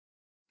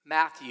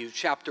Matthew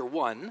chapter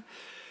 1,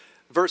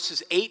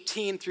 verses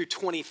 18 through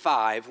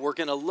 25, we're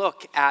going to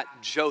look at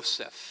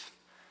Joseph,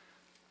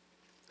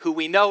 who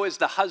we know is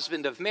the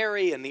husband of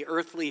Mary and the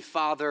earthly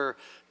father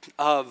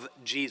of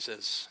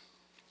Jesus.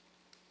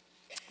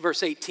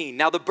 Verse 18,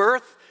 now the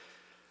birth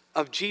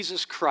of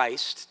Jesus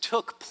Christ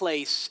took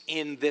place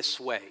in this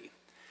way.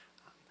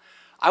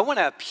 I want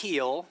to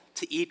appeal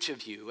to each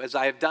of you, as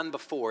I have done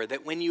before,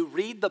 that when you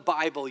read the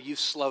Bible, you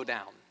slow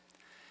down.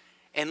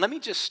 And let me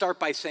just start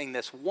by saying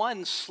this.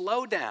 One,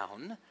 slow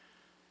down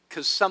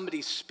because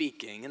somebody's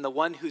speaking, and the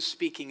one who's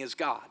speaking is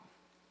God.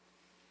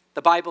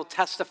 The Bible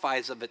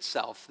testifies of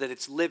itself that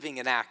it's living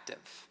and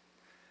active,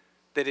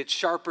 that it's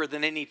sharper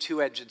than any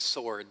two-edged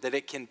sword, that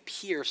it can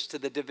pierce to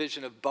the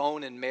division of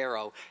bone and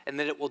marrow, and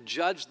that it will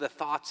judge the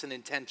thoughts and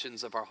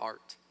intentions of our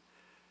heart.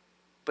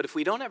 But if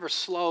we don't ever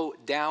slow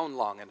down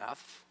long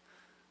enough,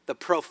 the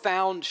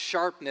profound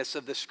sharpness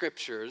of the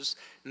scriptures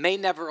may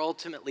never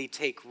ultimately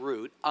take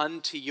root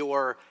unto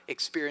your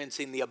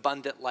experiencing the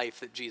abundant life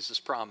that Jesus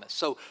promised.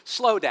 So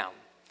slow down.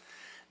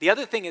 The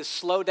other thing is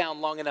slow down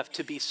long enough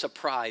to be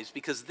surprised,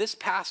 because this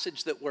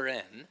passage that we're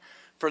in,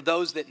 for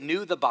those that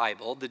knew the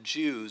Bible, the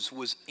Jews,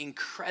 was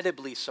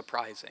incredibly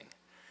surprising.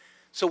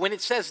 So when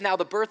it says, now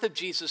the birth of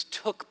Jesus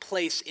took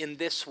place in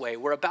this way,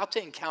 we're about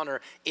to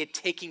encounter it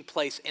taking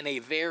place in a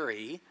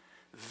very,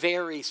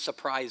 very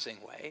surprising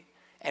way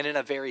and in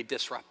a very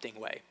disrupting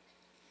way.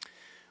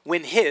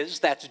 When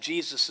that's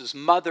Jesus'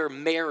 mother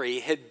Mary,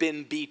 had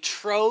been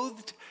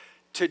betrothed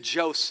to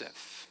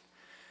Joseph.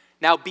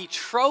 Now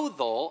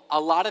betrothal a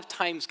lot of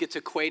times gets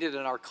equated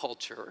in our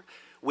culture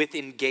with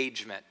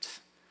engagement,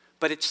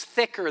 but it's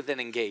thicker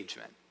than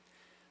engagement.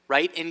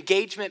 Right?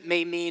 Engagement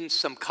may mean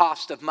some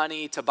cost of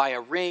money to buy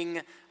a ring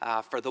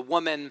for the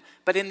woman,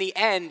 but in the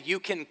end, you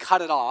can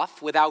cut it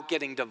off without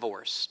getting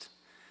divorced.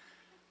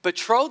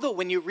 Betrothal,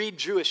 when you read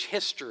Jewish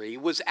history,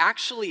 was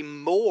actually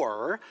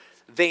more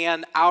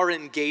than our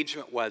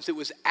engagement was. It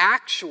was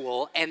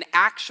actual,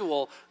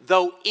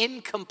 though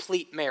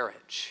incomplete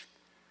marriage.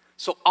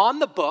 So on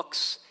the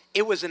books,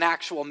 it was an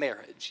actual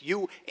marriage.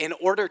 In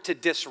order to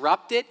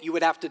disrupt it, you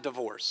would have to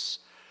divorce.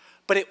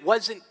 But it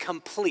wasn't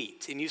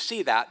complete, and you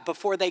see that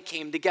before they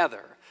came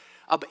together.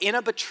 In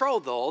a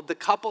betrothal, the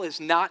couple has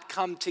not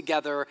come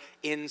together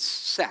in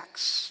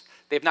sex.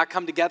 They've not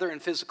come together in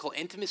physical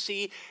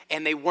intimacy,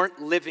 and they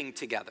weren't living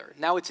together.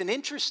 Now, it's an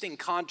interesting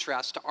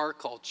contrast to our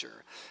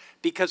culture,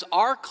 because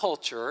our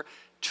culture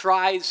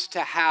tries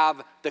to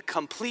have the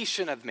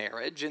completion of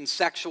marriage in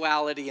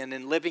sexuality and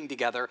in living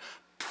together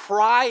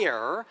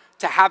prior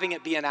to having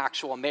it be an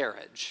actual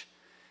marriage.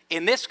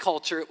 In this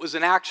culture, it was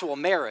an actual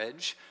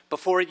marriage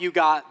before you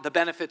got the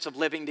benefits of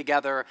living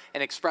together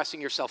and expressing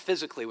yourself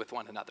physically with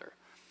one another.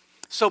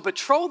 So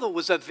betrothal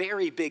was a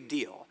very big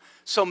deal.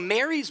 So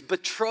Mary's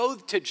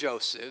betrothed to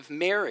Joseph,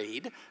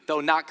 married,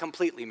 though not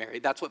completely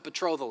married, that's what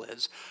betrothal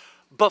is.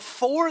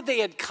 Before they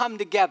had come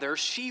together,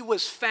 she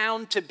was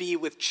found to be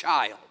with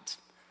child.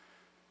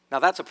 Now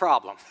that's a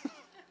problem,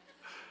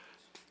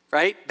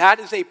 right? That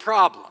is a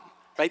problem,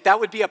 right? That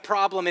would be a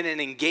problem in an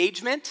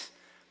engagement,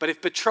 but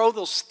if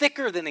betrodhal's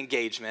thicker than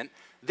engagement,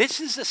 this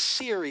is a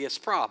serious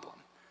problem.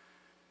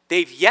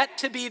 They've yet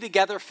to be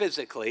together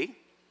physically.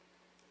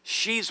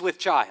 She's with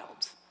child.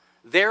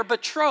 They're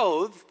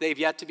betrothed. They've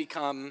yet to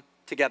become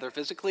together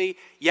physically,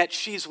 yet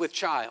she's with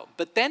child.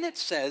 But then it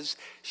says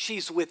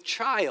she's with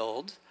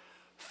child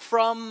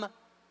from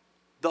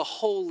the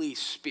Holy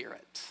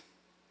Spirit.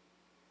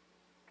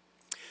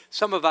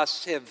 Some of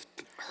us have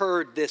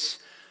heard this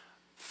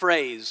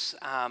phrase,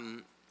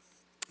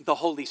 the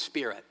Holy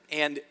Spirit.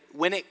 And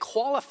when it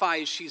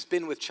qualifies she's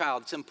been with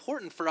child, it's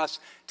important for us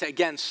to,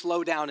 again,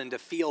 slow down and to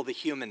feel the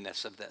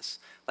humanness of this.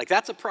 Like,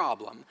 that's a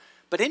problem.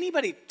 But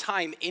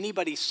time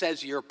anybody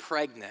says you're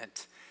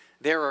pregnant,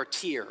 there are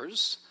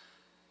tears,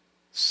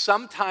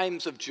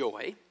 sometimes of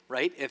joy,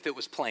 right, if it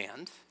was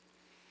planned.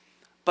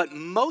 But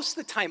most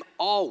of the time,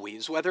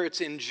 always, whether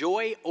it's in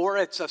joy or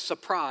it's a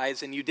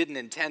surprise and you didn't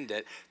intend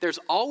it, there's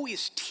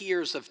always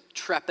tears of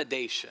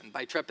trepidation.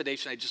 By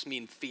trepidation, I just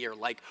mean fear,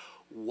 like,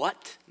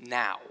 what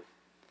now?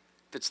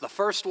 If it's the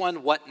first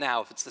one, what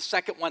now? If it's the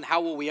second one,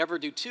 how will we ever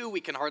do two? We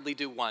can hardly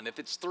do one. If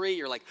it's three,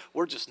 you're like,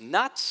 we're just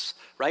nuts,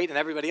 right? And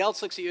everybody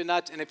else looks at you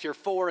nuts. And if you're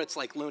four, it's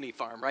like loony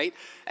farm, right?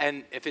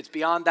 And if it's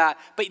beyond that,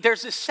 but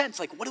there's this sense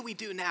like, what do we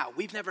do now?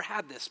 We've never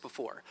had this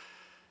before.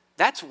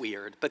 That's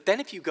weird. But then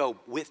if you go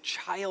with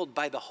child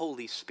by the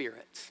Holy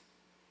Spirit,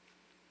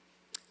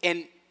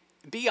 and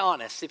be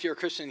honest, if you're a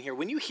Christian here,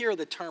 when you hear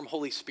the term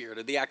Holy Spirit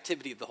or the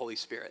activity of the Holy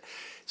Spirit,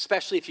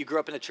 especially if you grew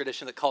up in a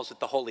tradition that calls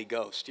it the Holy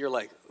Ghost, you're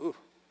like, ooh,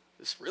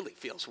 this really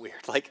feels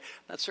weird. Like,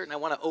 I'm not certain I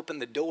want to open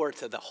the door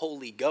to the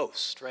Holy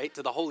Ghost, right?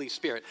 To the Holy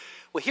Spirit.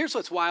 Well, here's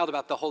what's wild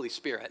about the Holy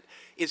Spirit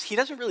is he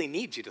doesn't really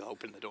need you to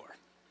open the door,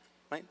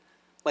 right?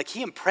 Like,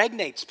 he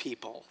impregnates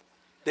people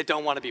that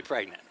don't want to be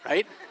pregnant,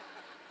 right?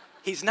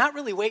 He's not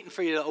really waiting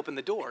for you to open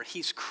the door.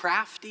 He's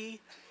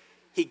crafty.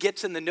 He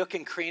gets in the nook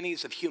and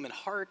crannies of human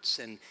hearts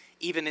and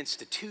even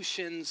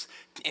institutions,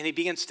 and he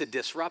begins to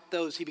disrupt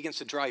those. He begins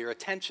to draw your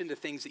attention to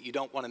things that you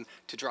don't want him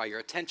to draw your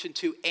attention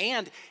to,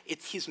 and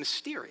he's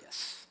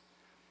mysterious.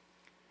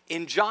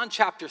 In John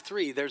chapter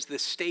 3, there's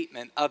this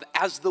statement of,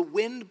 as the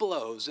wind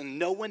blows and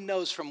no one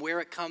knows from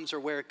where it comes or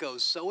where it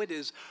goes, so it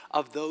is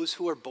of those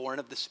who are born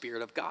of the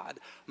Spirit of God.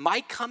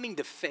 My coming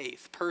to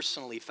faith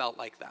personally felt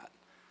like that.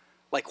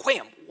 Like,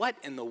 wham, what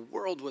in the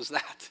world was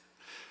that?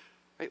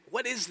 Right?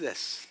 What is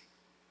this?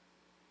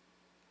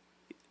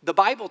 The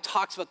Bible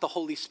talks about the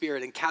Holy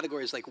Spirit in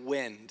categories like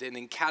wind and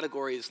in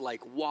categories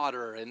like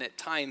water and at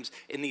times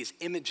in these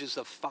images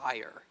of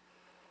fire.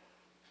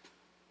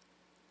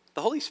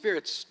 The Holy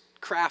Spirit's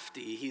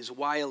crafty, he's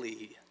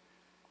wily,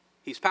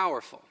 he's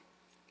powerful.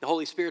 The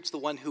Holy Spirit's the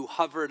one who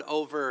hovered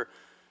over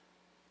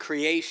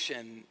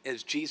creation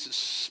as Jesus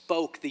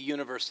spoke the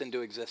universe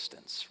into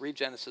existence. Read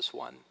Genesis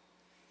 1.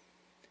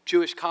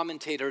 Jewish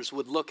commentators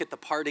would look at the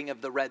parting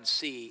of the Red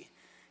Sea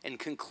and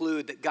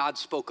conclude that God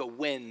spoke a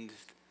wind,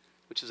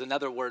 which is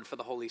another word for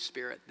the Holy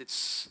Spirit, that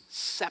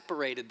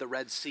separated the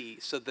Red Sea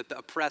so that the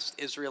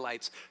oppressed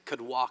Israelites could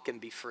walk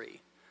and be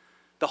free.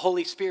 The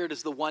Holy Spirit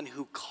is the one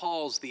who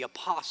calls the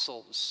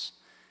apostles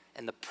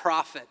and the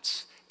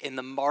prophets and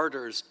the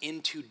martyrs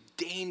into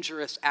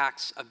dangerous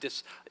acts of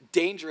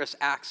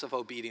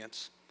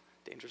obedience.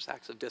 Dangerous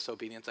acts of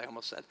disobedience, I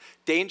almost said.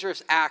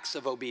 Dangerous acts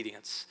of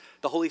obedience.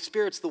 The Holy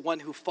Spirit's the one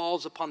who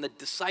falls upon the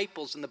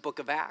disciples in the book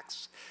of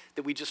Acts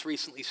that we just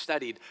recently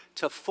studied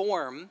to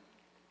form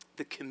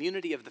the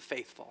community of the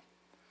faithful.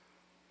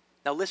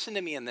 Now listen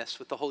to me in this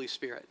with the Holy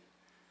Spirit.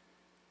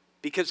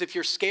 Because if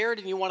you're scared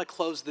and you want to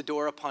close the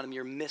door upon him,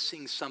 you're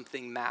missing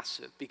something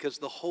massive. Because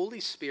the Holy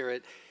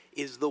Spirit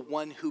is the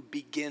one who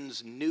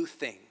begins new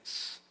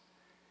things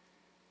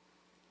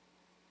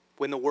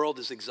when the world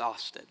is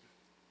exhausted.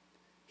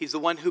 He's the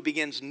one who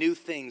begins new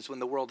things when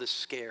the world is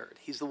scared.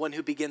 He's the one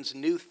who begins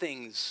new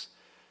things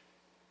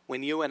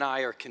when you and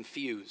I are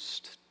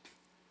confused,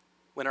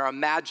 when our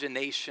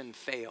imagination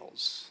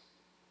fails.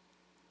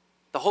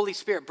 The Holy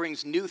Spirit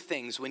brings new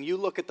things when you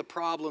look at the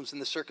problems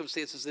and the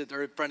circumstances that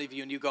are in front of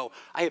you and you go,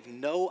 I have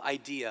no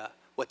idea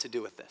what to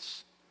do with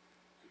this.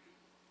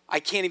 I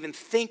can't even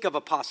think of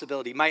a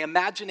possibility. My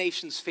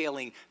imagination's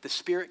failing. The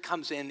Spirit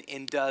comes in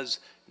and does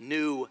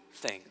new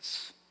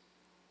things.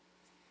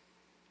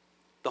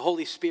 The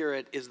Holy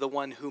Spirit is the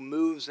one who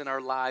moves in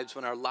our lives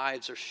when our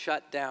lives are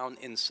shut down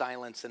in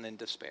silence and in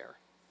despair.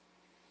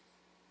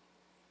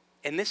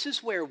 And this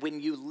is where when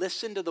you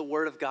listen to the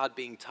Word of God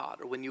being taught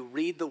or when you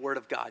read the Word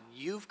of God,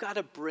 you've got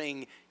to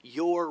bring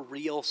your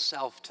real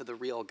self to the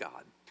real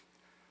God.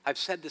 I've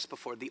said this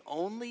before, the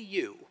only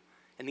you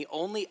and the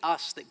only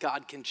us that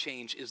God can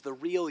change is the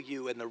real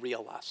you and the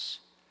real us.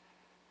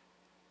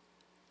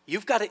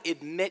 You've got to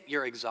admit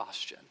your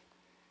exhaustion.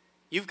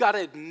 You've got to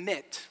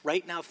admit,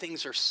 right now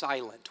things are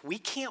silent. We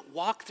can't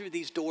walk through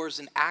these doors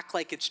and act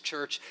like it's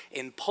church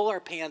and pull our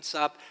pants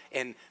up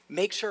and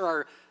make sure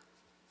our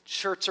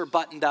shirts are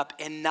buttoned up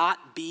and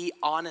not be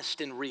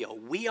honest and real.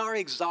 We are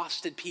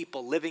exhausted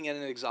people living in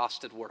an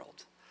exhausted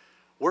world.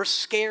 We're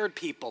scared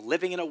people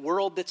living in a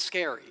world that's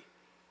scary,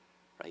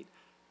 right?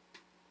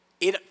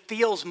 It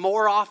feels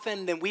more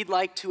often than we'd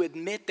like to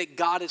admit that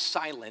God is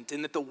silent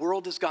and that the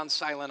world has gone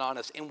silent on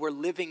us and we're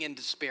living in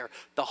despair.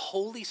 The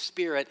Holy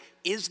Spirit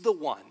is the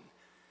one,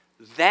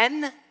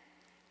 then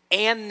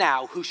and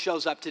now, who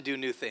shows up to do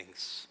new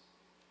things.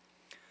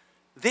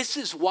 This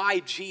is why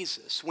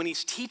Jesus, when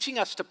he's teaching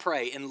us to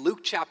pray in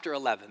Luke chapter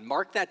 11,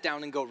 mark that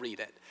down and go read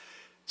it,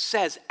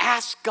 says,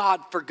 ask God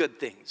for good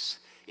things.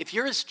 If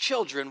you're his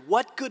children,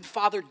 what good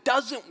father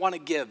doesn't want to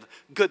give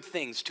good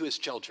things to his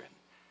children?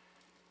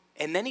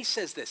 And then he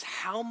says this,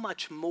 how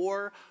much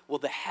more will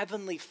the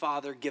Heavenly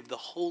Father give the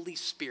Holy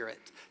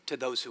Spirit to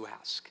those who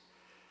ask?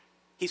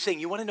 He's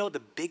saying, you want to know the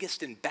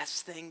biggest and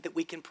best thing that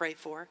we can pray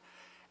for?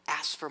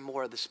 Ask for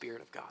more of the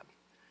Spirit of God.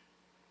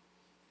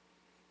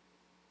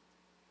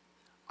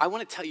 I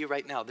want to tell you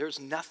right now, there's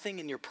nothing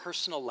in your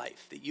personal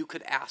life that you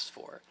could ask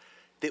for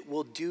that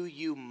will do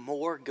you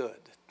more good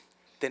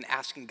than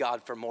asking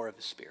God for more of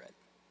his Spirit.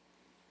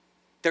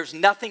 There's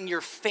nothing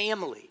your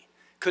family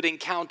could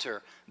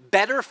encounter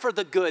better for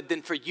the good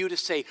than for you to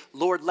say,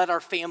 Lord, let our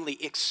family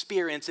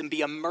experience and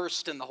be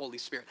immersed in the Holy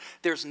Spirit.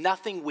 There's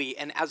nothing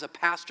and as a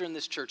pastor in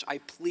this church, I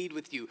plead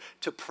with you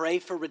to pray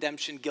for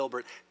Redemption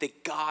Gilbert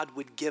that God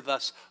would give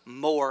us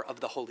more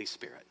of the Holy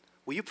Spirit.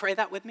 Will you pray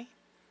that with me?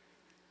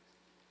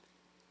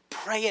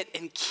 Pray it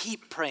and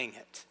keep praying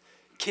it.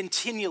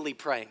 Continually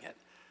praying it.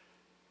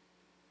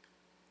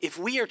 If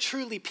we are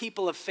truly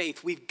people of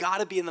faith, we've got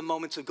to be in the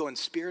moments of going,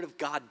 Spirit of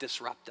God,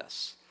 disrupt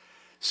us.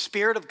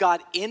 Spirit of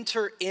God,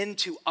 enter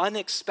into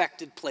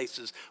unexpected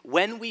places.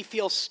 When we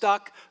feel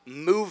stuck,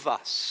 move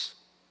us.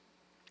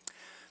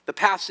 The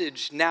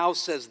passage now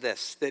says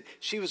this, that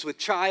she was with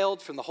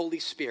child from the Holy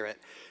Spirit.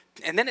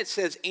 And then it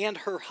says, and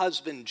her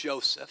husband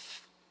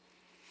Joseph.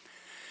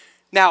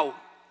 Now,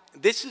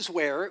 this is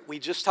where we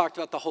just talked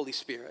about the Holy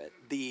Spirit,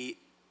 the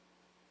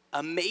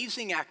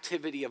amazing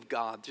activity of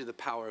God through the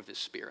power of his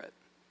Spirit.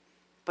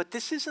 But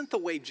this isn't the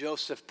way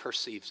Joseph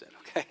perceives it,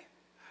 okay?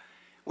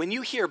 When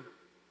you hear,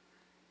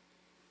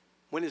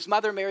 when his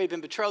mother Mary had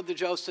been betrothed to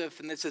Joseph,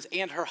 and it says,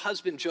 and her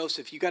husband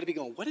Joseph, you got to be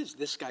going, what is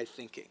this guy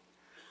thinking?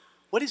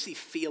 What is he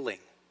feeling?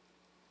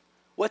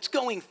 What's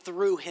going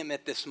through him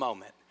at this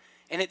moment?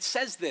 And it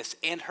says this,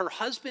 and her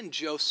husband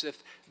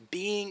Joseph,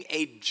 being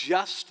a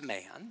just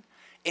man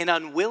and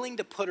unwilling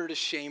to put her to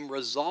shame,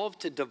 resolved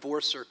to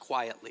divorce her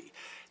quietly.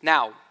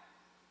 Now,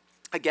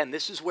 again,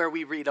 this is where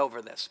we read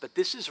over this, but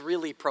this is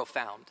really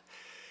profound.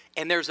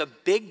 And there's a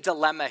big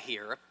dilemma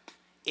here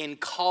in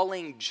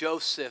calling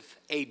Joseph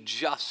a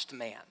just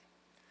man.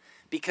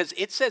 Because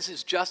it says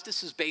his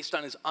justice is based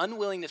on his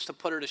unwillingness to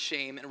put her to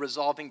shame and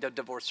resolving to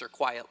divorce her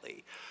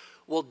quietly.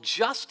 Well,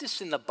 justice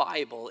in the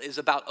Bible is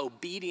about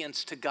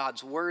obedience to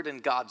God's word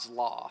and God's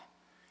law.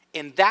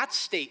 And that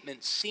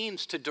statement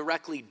seems to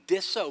directly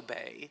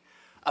disobey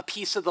a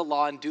piece of the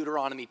law in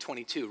Deuteronomy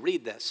 22.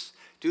 Read this.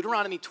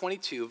 Deuteronomy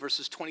 22,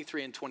 verses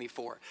 23 and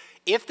 24.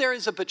 If there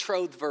is a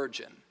betrothed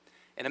virgin,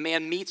 and a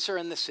man meets her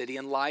in the city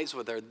and lies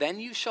with her, then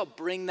you shall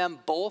bring them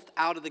both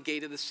out of the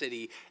gate of the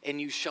city,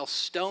 and you shall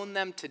stone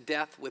them to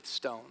death with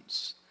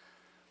stones.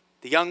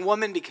 The young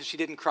woman, because she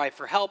didn't cry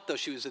for help, though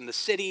she was in the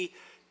city,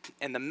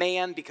 and the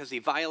man, because he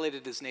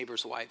violated his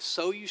neighbor's wife.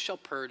 So you shall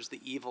purge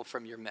the evil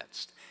from your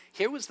midst.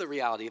 Here was the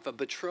reality. If a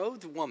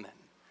betrothed woman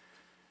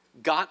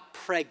got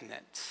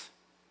pregnant,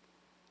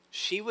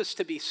 she was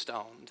to be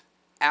stoned,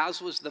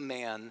 as was the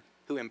man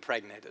who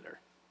impregnated her.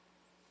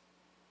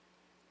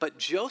 But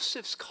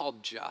Joseph's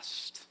called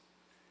just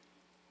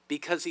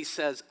because he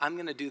says, I'm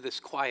going to do this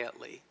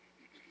quietly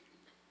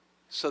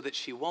so that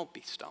she won't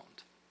be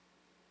stoned.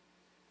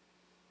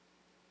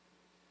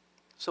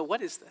 So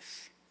what is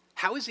this?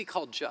 How is he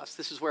called just?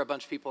 This is where a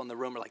bunch of people in the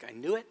room are like, I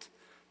knew it.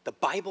 The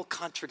Bible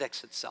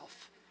contradicts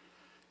itself.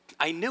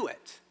 I knew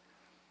it.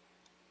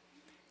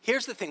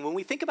 Here's the thing. When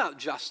we think about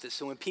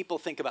justice and when people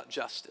think about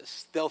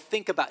justice, they'll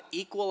think about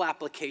equal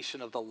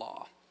application of the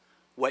law.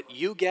 What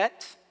you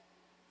get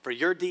for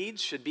your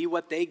deeds should be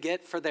what they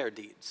get for their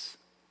deeds.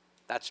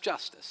 That's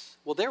justice.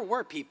 Well, there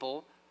were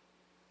people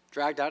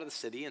dragged out of the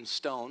city and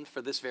stoned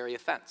for this very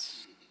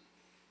offense.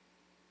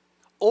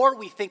 Or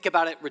we think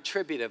about it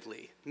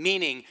retributively,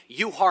 meaning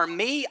you harm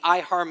me,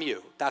 I harm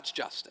you. That's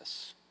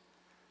justice.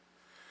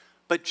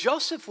 But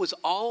Joseph was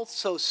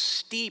also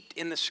steeped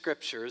in the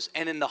scriptures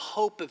and in the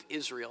hope of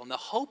Israel. And the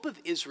hope of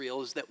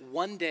Israel is that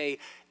one day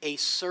a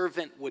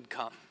servant would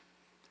come,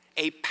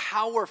 a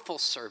powerful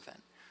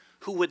servant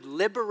who would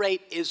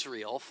liberate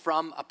Israel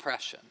from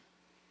oppression.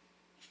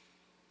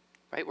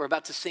 Right? We're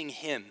about to sing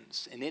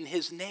hymns, and in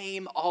his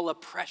name all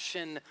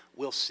oppression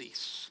will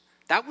cease.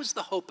 That was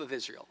the hope of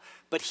Israel.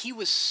 But he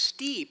was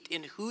steeped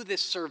in who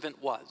this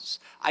servant was.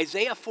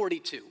 Isaiah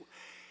 42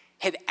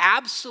 had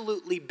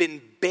absolutely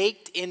been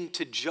baked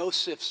into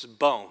Joseph's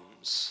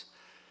bones.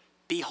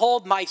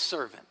 Behold my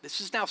servant. This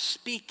is now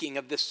speaking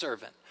of this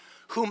servant,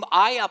 whom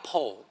I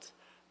uphold,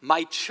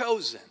 my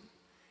chosen,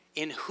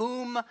 in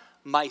whom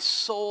my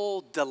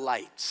soul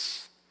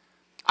delights.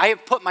 I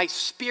have put my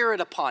spirit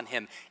upon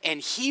him, and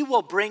he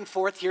will bring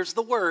forth, here's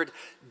the word,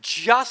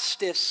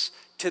 justice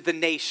to the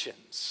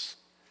nations.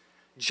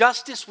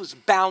 Justice was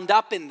bound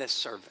up in this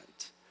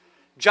servant.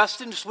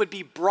 Justice would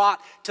be brought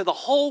to the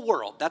whole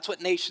world, that's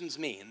what nations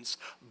means,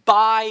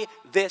 by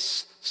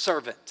this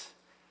servant.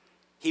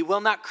 He will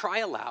not cry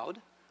aloud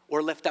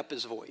or lift up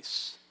his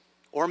voice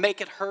or make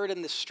it heard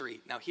in the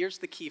street. Now here's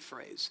the key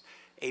phrase.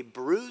 A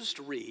bruised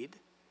reed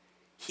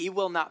he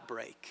will not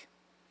break,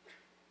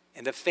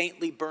 and a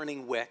faintly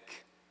burning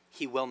wick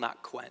he will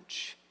not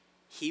quench.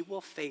 He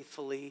will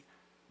faithfully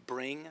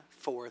bring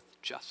forth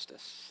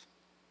justice.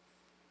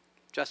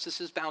 Justice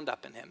is bound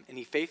up in him, and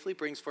he faithfully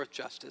brings forth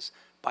justice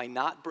by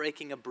not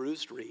breaking a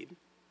bruised reed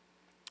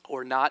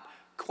or not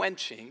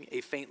quenching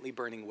a faintly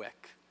burning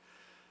wick.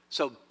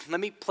 So let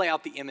me play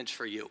out the image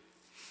for you.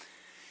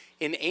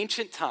 In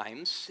ancient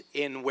times,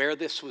 in where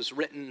this was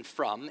written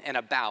from and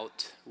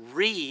about,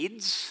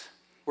 reeds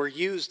were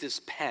used as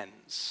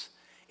pens.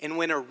 And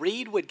when a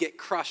reed would get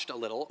crushed a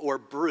little or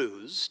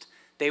bruised,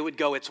 they would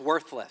go, it's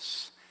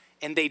worthless.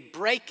 And they'd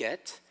break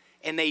it,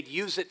 and they'd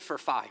use it for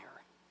fire.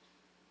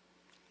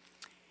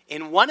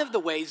 And one of the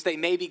ways they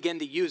may begin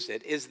to use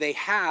it is they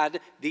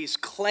had these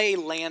clay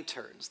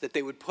lanterns that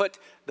they would put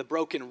the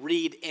broken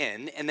reed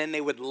in, and then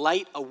they would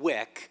light a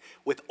wick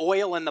with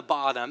oil in the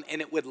bottom, and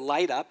it would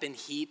light up and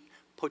heat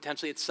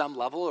potentially at some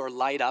level or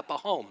light up a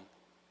home.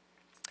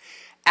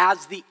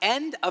 As the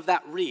end of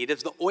that reed,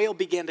 as the oil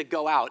began to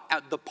go out,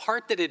 the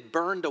part that had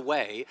burned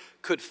away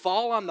could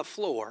fall on the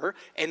floor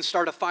and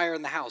start a fire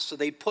in the house. So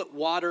they'd put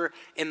water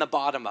in the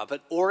bottom of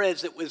it, or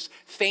as it was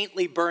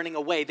faintly burning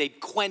away, they'd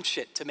quench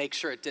it to make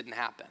sure it didn't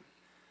happen.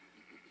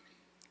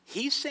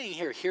 He's saying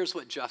here, here's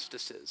what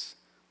justice is.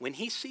 When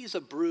he sees a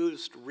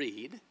bruised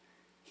reed,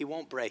 he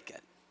won't break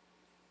it.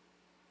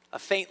 A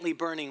faintly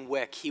burning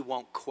wick, he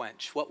won't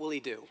quench. What will he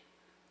do?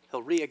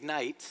 He'll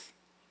reignite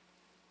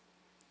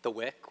the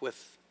wick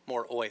with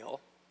more oil,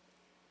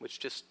 which,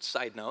 just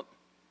side note,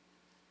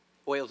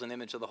 oil is an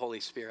image of the Holy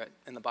Spirit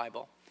in the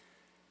Bible.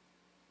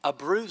 A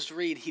bruised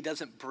reed he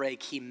doesn't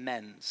break, he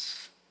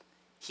mends,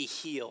 he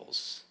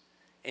heals,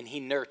 and he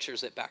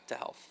nurtures it back to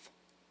health.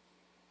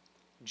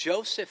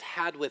 Joseph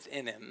had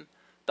within him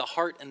the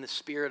heart and the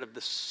spirit of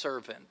the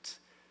servant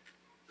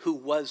who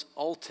was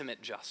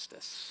ultimate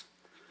justice,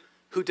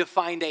 who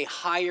defined a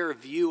higher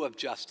view of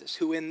justice,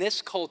 who in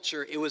this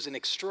culture, it was an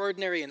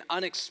extraordinary and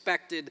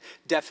unexpected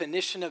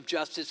definition of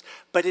justice,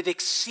 but it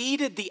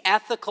exceeded the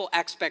ethical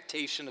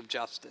expectation of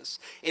justice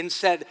and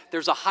said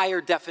there's a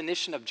higher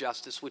definition of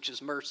justice, which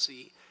is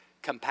mercy,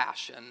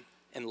 compassion,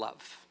 and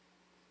love.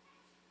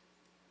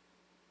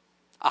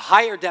 A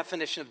higher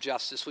definition of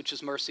justice, which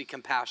is mercy,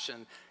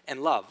 compassion,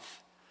 and love.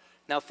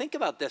 Now think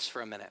about this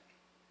for a minute.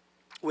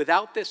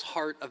 Without this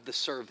heart of the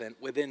servant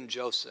within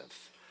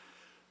Joseph,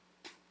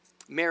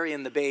 Mary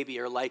and the baby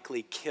are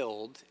likely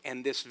killed,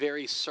 and this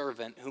very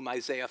servant whom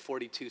Isaiah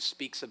 42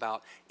 speaks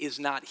about is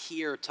not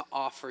here to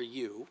offer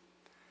you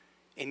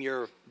in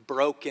your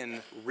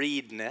broken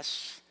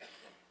reedness,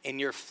 in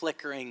your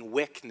flickering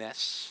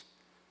wickness,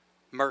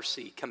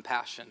 mercy,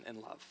 compassion,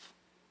 and love.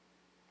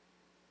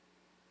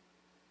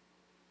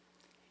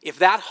 If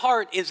that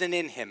heart isn't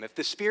in him, if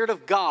the Spirit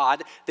of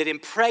God that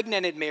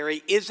impregnated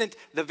Mary isn't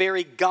the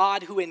very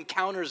God who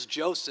encounters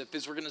Joseph,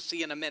 as we're going to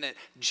see in a minute,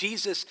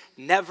 Jesus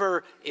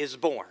never is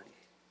born.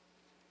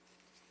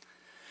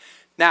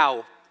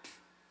 Now,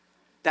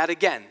 that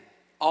again,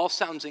 all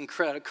sounds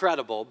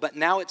incredible, but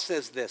now it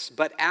says this,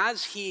 but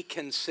as he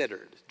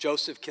considered,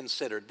 Joseph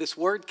considered, this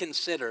word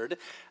considered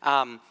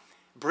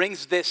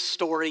brings this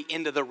story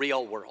into the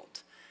real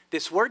world.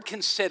 This word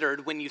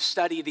considered, when you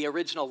study the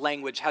original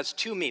language, has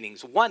two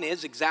meanings. One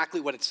is exactly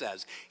what it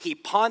says. He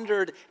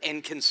pondered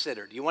and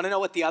considered. You want to know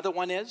what the other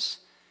one is?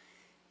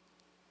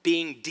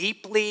 Being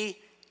deeply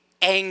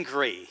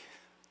angry,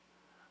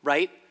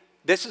 right?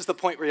 This is the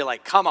point where you're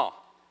like, come on,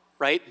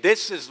 right?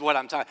 This is what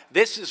I'm talking.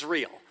 This is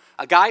real.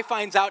 A guy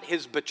finds out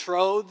his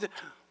betrothed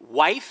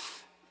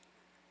wife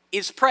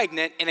is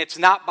pregnant and it's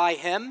not by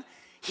him.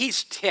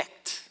 He's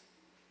ticked.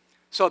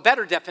 So a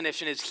better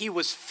definition is he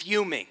was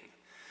fuming.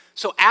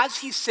 So as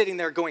he's sitting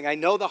there going, I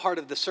know the heart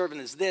of the servant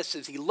is this,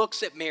 as he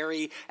looks at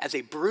Mary as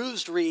a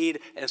bruised reed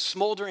and a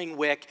smoldering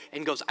wick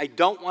and goes, I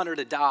don't want her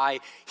to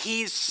die.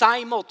 He's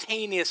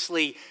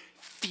simultaneously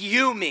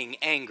fuming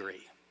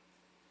angry.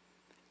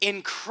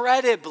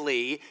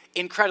 Incredibly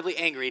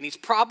angry. And he's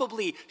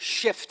probably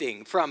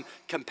shifting from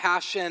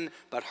compassion,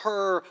 but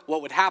her,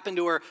 what would happen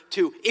to her,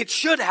 to it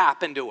should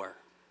happen to her.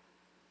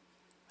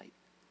 Right?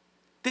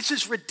 This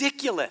is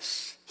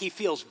ridiculous. He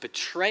feels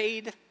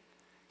betrayed.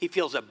 He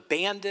feels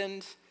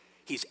abandoned,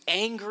 he's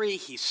angry,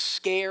 he's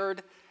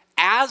scared.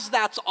 As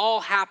that's all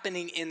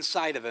happening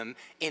inside of him,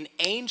 an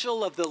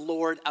angel of the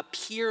Lord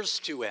appears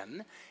to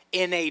him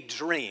in a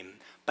dream.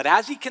 But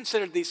as he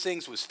considered these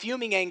things, was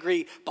fuming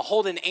angry,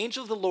 behold, an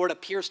angel of the Lord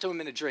appears to him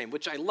in a dream,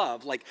 which I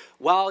love. Like,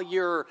 while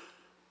you're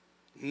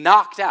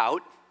knocked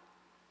out,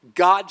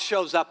 God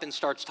shows up and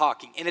starts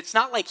talking. And it's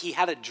not like he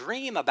had a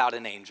dream about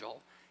an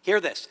angel.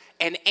 Hear this,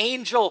 an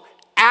angel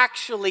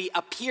actually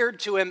appeared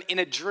to him in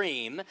a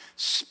dream,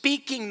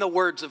 speaking the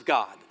words of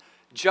God.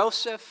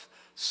 Joseph,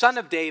 son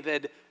of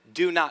David,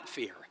 do not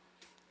fear.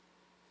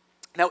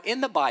 Now,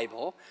 in the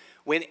Bible,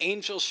 when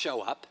angels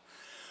show up,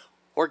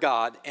 or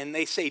God, and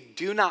they say,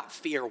 do not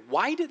fear,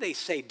 why do they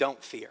say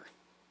don't fear?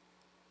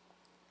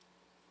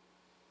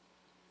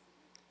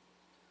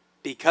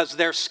 Because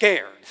they're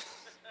scared.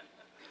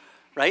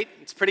 Right?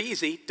 It's pretty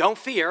easy. Don't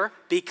fear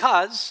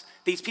because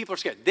these people are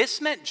scared.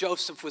 This meant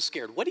Joseph was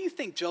scared. What do you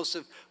think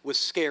Joseph was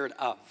scared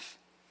of?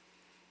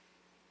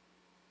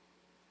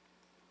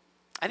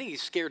 I think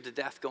he's scared to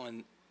death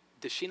going,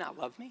 does she not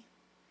love me?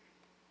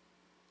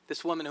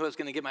 This woman who I was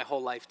going to give my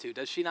whole life to,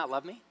 does she not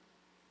love me?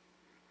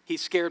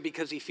 He's scared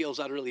because he feels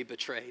utterly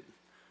betrayed.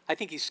 I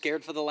think he's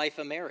scared for the life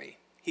of Mary.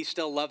 He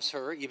still loves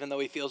her even though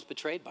he feels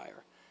betrayed by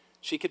her.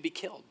 She could be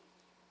killed.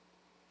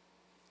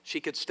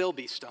 She could still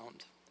be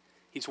stoned.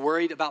 He's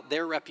worried about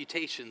their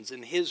reputations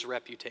and his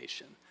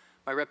reputation.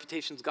 My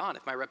reputation's gone.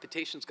 If my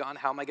reputation's gone,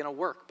 how am I going to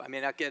work? I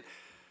may not get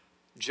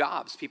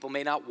jobs. People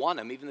may not want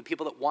them. Even the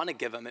people that want to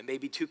give them, it may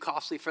be too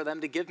costly for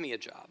them to give me a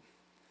job.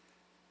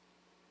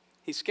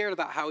 He's scared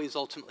about how he's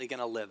ultimately going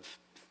to live.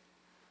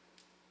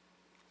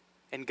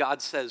 And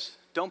God says,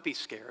 don't be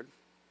scared.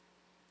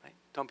 Right?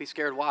 Don't be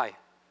scared. Why?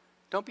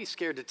 Don't be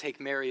scared to take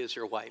Mary as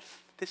your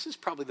wife. This is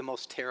probably the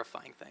most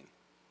terrifying thing.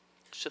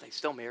 Should I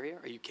still marry her?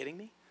 Are you kidding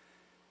me?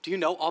 Do you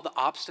know all the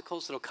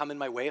obstacles that will come in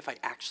my way if I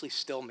actually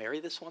still marry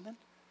this woman?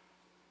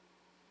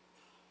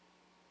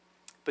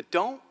 But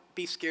don't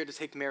be scared to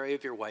take Mary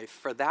as your wife,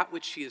 for that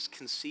which she has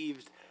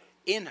conceived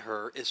in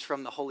her is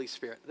from the Holy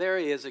Spirit. There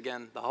he is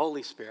again, the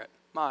Holy Spirit.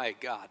 My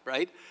God,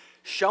 right?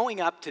 Showing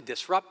up to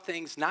disrupt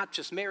things, not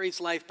just Mary's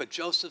life, but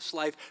Joseph's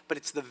life, but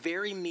it's the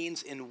very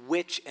means in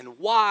which and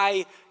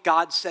why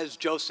God says,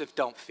 Joseph,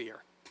 don't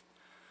fear.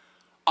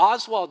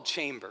 Oswald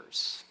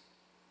Chambers,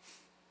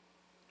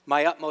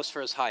 My Utmost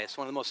for His Highest,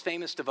 one of the most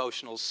famous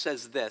devotionals,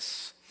 says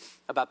this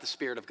about the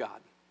Spirit of God.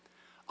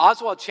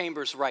 Oswald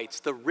Chambers writes,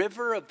 the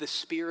river of the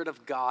Spirit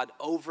of God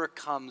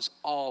overcomes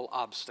all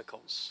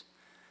obstacles.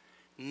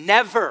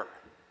 Never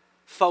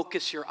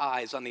focus your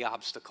eyes on the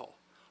obstacle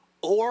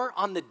or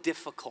on the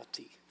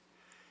difficulty.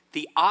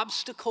 The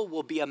obstacle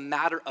will be a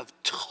matter of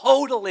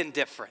total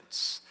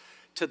indifference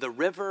to the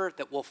river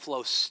that will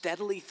flow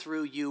steadily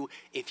through you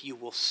if you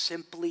will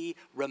simply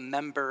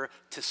remember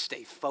to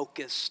stay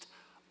focused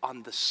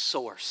on the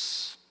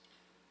source.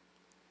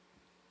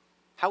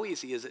 How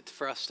easy is it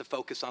for us to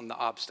focus on the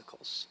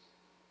obstacles?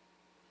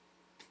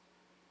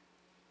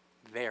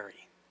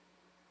 Very.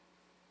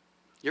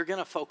 You're going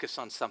to focus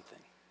on something.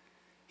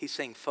 He's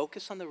saying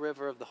focus on the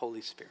river of the Holy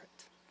Spirit,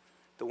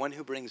 the one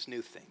who brings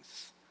new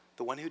things,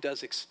 the one who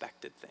does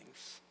expected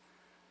things,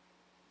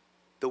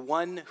 the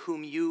one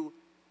who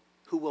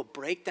will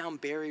break down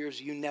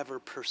barriers you never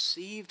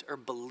perceived or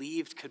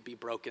believed could be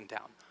broken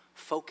down.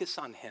 Focus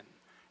on him.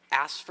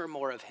 Ask for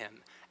more of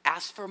him.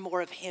 Ask for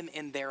more of him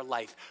in their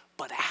life,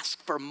 but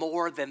ask for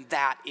more than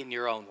that in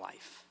your own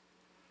life.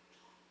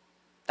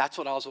 That's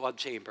what Oswald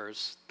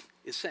Chambers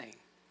is saying.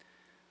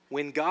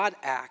 When God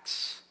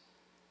acts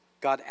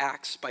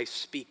by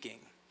speaking.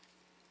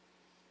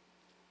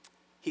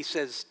 He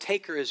says,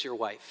 take her as your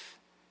wife.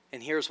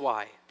 And here's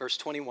why. Verse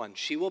 21,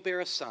 she will bear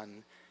a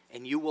son,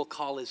 and you will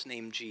call his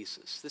name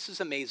Jesus. This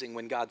is amazing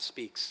when God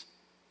speaks.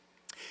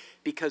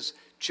 Because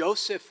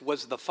Joseph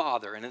was the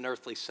father in an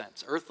earthly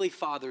sense. Earthly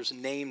fathers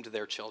named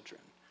their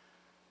children.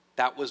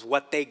 That was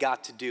what they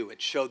got to do.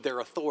 It showed their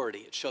authority.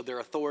 It showed their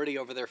authority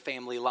over their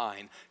family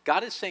line.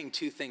 God is saying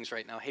two things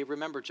right now. Hey,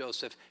 remember,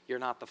 Joseph, you're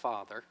not the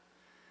father.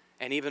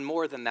 And even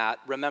more than that,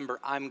 remember,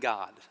 I'm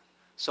God.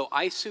 So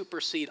I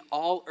supersede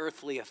all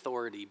earthly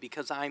authority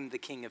because I'm the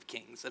King of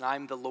Kings and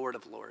I'm the Lord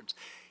of Lords.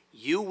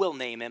 You will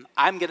name him.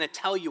 I'm going to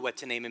tell you what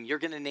to name him. You're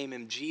going to name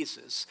him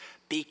Jesus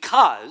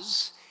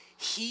because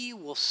he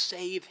will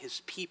save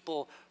his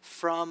people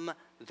from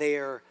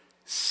their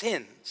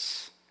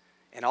sins.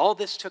 And all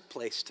this took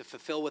place to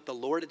fulfill what the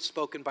Lord had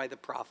spoken by the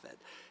prophet.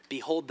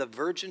 Behold, the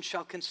virgin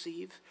shall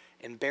conceive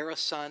and bear a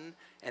son,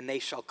 and they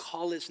shall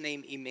call his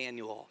name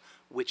Emmanuel,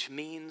 which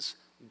means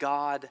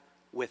God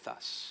with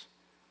us.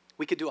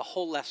 We could do a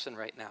whole lesson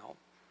right now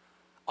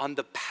on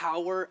the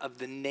power of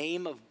the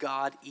name of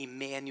God,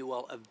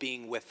 Emmanuel, of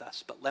being with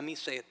us. But let me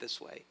say it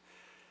this way.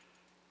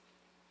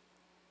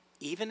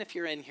 Even if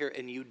you're in here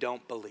and you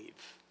don't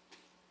believe,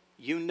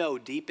 you know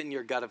deep in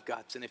your gut of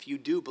guts, and if you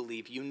do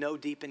believe, you know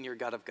deep in your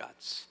gut of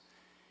guts,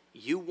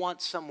 you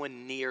want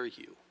someone near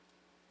you.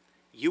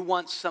 You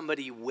want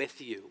somebody with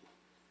you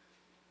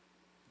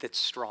that's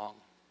strong.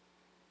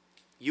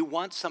 You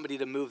want somebody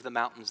to move the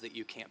mountains that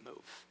you can't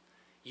move.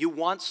 You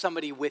want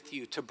somebody with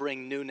you to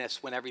bring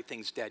newness when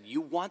everything's dead. You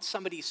want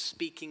somebody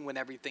speaking when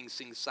everything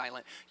seems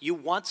silent. You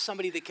want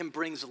somebody that can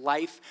bring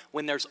life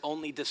when there's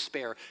only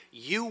despair.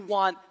 You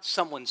want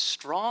someone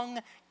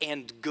strong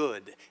and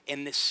good.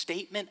 And this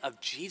statement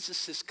of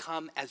Jesus has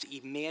come as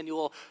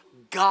Emmanuel,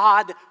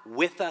 God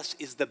with us,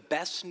 is the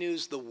best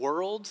news the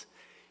world,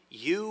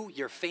 you,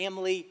 your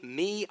family,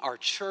 me, our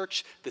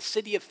church, the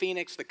city of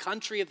Phoenix, the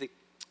country of the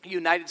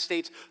United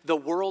States, the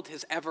world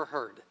has ever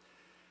heard.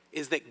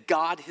 Is that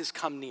God has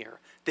come near.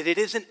 That it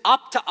isn't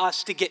up to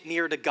us to get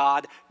near to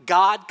God.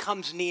 God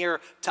comes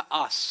near to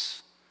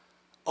us.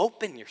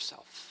 Open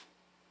yourself.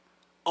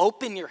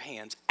 Open your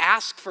hands.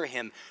 Ask for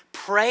him.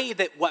 Pray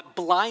that what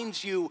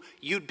blinds you,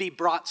 you'd be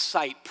brought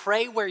sight.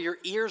 Pray where your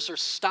ears are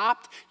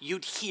stopped,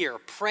 you'd hear.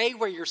 Pray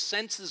where your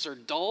senses are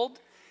dulled,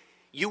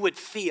 you would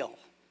feel.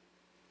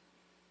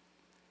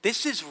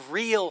 This is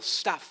real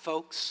stuff,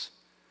 folks.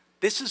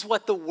 This is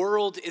what the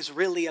world is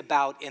really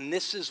about, and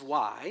this is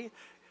why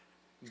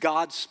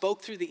God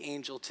spoke through the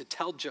angel to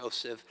tell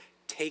Joseph,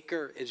 take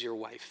her as your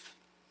wife.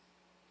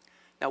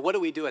 Now, what do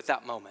we do at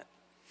that moment?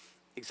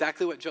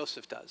 Exactly what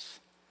Joseph does.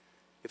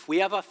 If we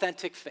have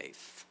authentic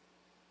faith,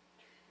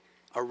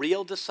 a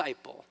real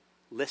disciple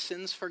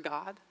listens for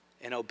God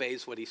and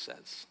obeys what he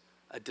says.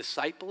 A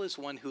disciple is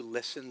one who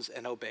listens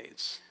and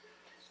obeys.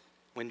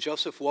 When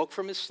Joseph woke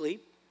from his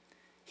sleep,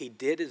 he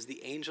did as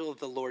the angel of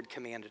the Lord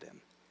commanded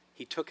him.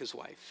 He took his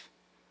wife,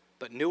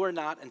 but knew her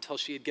not until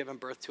she had given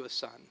birth to a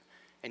son.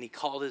 And he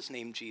called his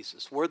name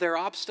Jesus. Were there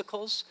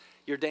obstacles?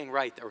 You're dang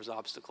right there was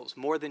obstacles.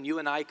 More than you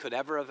and I could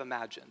ever have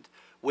imagined.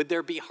 Would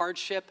there be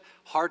hardship?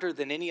 Harder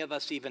than any of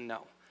us even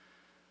know.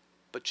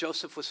 But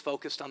Joseph was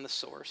focused on the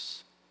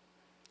source.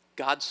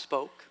 God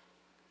spoke.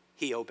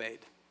 He obeyed.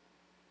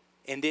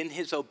 And in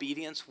his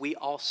obedience, we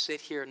all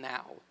sit here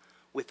now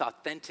with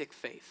authentic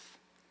faith.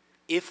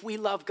 If we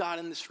love God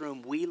in this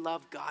room, we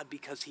love God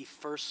because he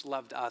first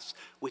loved us,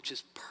 which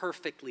is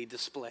perfectly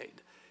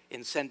displayed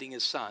in sending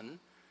his son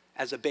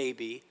as a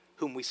baby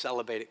whom we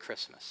celebrate at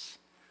Christmas.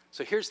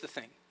 So here's the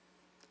thing.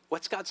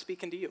 What's God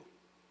speaking to you?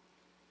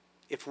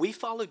 If we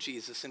follow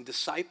Jesus and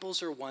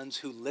disciples are ones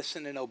who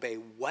listen and obey,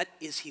 what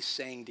is he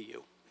saying to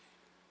you?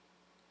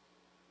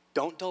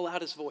 Don't dull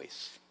out his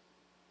voice.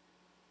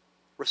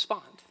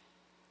 Respond.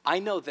 I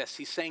know this.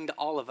 He's saying to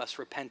all of us,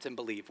 repent and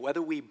believe.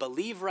 Whether we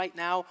believe right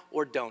now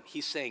or don't,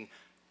 he's saying,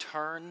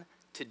 turn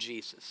to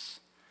Jesus.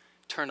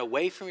 Turn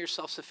away from your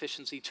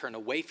self-sufficiency, turn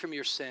away from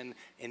your sin,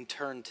 and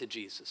turn to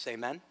Jesus.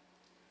 Amen?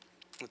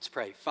 Let's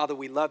pray. Father,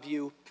 we love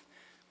you.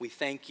 We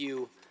thank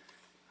you.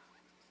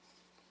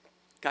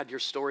 God, your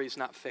story is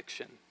not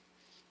fiction.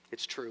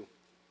 It's true.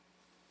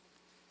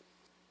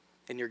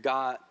 And your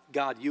God,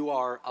 you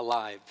are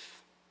alive.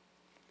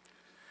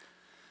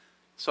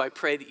 So I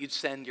pray that you'd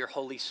send your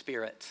Holy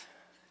Spirit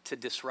to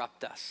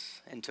disrupt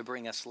us and to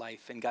bring us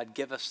life. And God,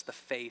 give us the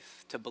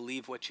faith to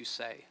believe what you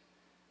say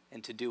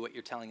and to do what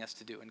you're telling us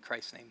to do. In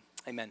Christ's name,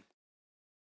 amen.